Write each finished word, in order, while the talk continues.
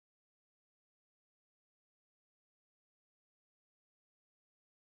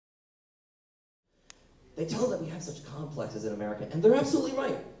They tell that we have such complexes in America, and they're absolutely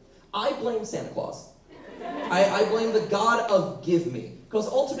right. I blame Santa Claus. I blame the God of give me. Because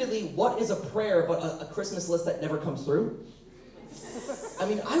ultimately, what is a prayer but a Christmas list that never comes through? I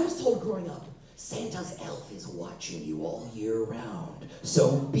mean, I was told growing up, Santa's elf is watching you all year round,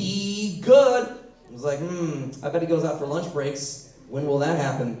 so be good. I was like, I bet he goes out for lunch breaks. When will that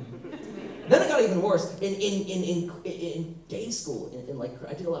happen? Then it got even worse. In day school,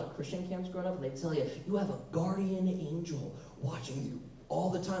 I did a lot of Christian camps growing up, and they tell you, you have a guardian angel watching you all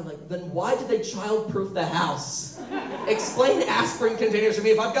the time. Like, then why did they childproof the house? Explain aspirin containers to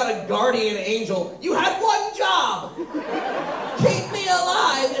me. If I've got a guardian angel, you had one job. Keep me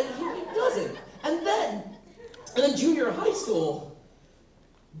alive, and he doesn't. And then junior high school,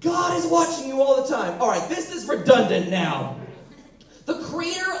 God is watching you all the time. All right, this is redundant now. The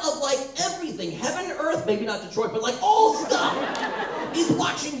creator of, like, everything, heaven, earth, maybe not Detroit, but, like, all stuff, is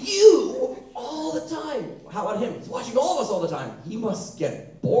watching you all the time. How about him? He's watching all of us all the time. He must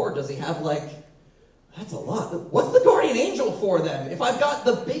get bored. Does he have, like, that's a lot. What's the guardian angel for, then? If I've got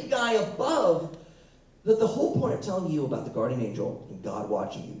the big guy above, the whole point of telling you about the guardian angel and God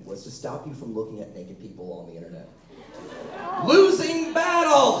watching you was to stop you from looking at naked people on the internet. Losing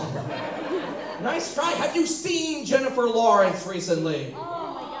battle! Nice try. Have you seen Jennifer Lawrence recently?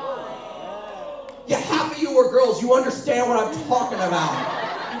 Oh my God. Yeah, half of you are girls. You understand what I'm talking about.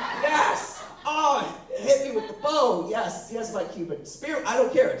 Yes! Oh, hit me with the bow. Yes, my Cupid. Spirit, I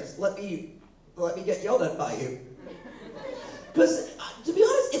don't care. Just let me get yelled at by you. Because, to be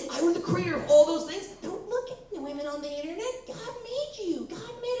honest, if I were the creator of all those things, don't look at the women on the internet. God made you.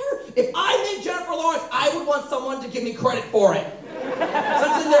 God made her. If I made Jennifer Lawrence, I would want someone to give me credit for it. So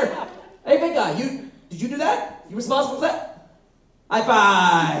I'm sitting there, hey, big guy, did you do that? You responsible for that? High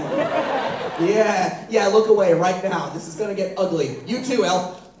five. Yeah, look away right now. This is going to get ugly. You too,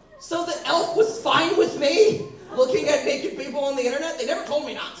 elf. So the elf was fine with me looking at naked people on the internet? They never told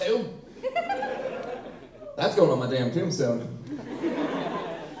me not to. That's going on my damn tombstone.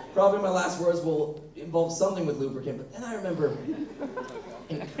 Probably my last words will involve something with lubricant, but then I remember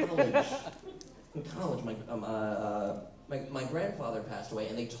in college, my grandfather passed away,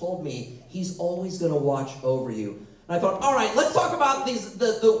 and they told me he's always going to watch over you. And I thought, all right, let's talk about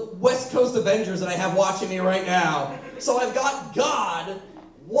the West Coast Avengers that I have watching me right now. So I've got God,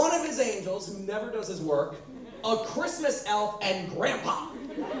 one of his angels who never does his work, a Christmas elf, and Grandpa.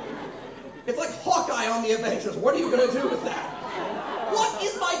 It's like Hawkeye on the Avengers. What are you going to do with that? What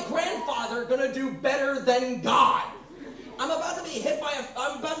is my grandfather going to do better than God? I'm about to be hit by a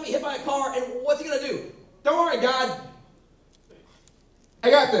car, and what's he going to do? Don't worry, God. I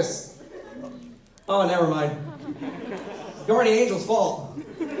got this. Oh, never mind. Guardian angel's fault.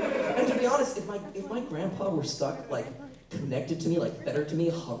 And to be honest, if my grandpa were stuck, like, connected to me, like, fettered to me,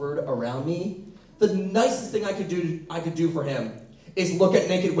 hovered around me, the nicest thing I could do for him is look at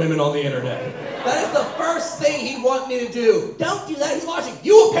naked women on the internet. That is the first thing he'd want me to do. Don't do that, he's watching.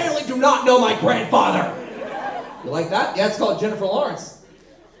 You apparently do not know my grandfather. You like that? Yeah, it's called Jennifer Lawrence.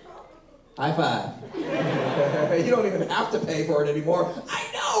 High five. You don't even have to pay for it anymore. I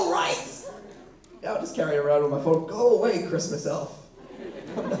know, right? Yeah, I'll just carry it around with my phone. Go away, Christmas elf.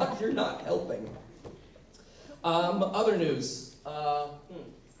 You're not helping. Other news.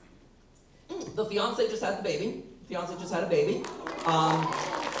 The fiance just had the baby.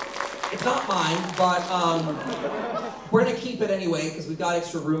 It's not mine, but we're gonna keep it anyway because we've got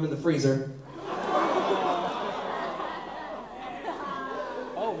extra room in the freezer.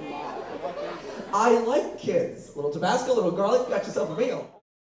 Oh my! I like kids. A little Tabasco, a little garlic, got yourself a meal.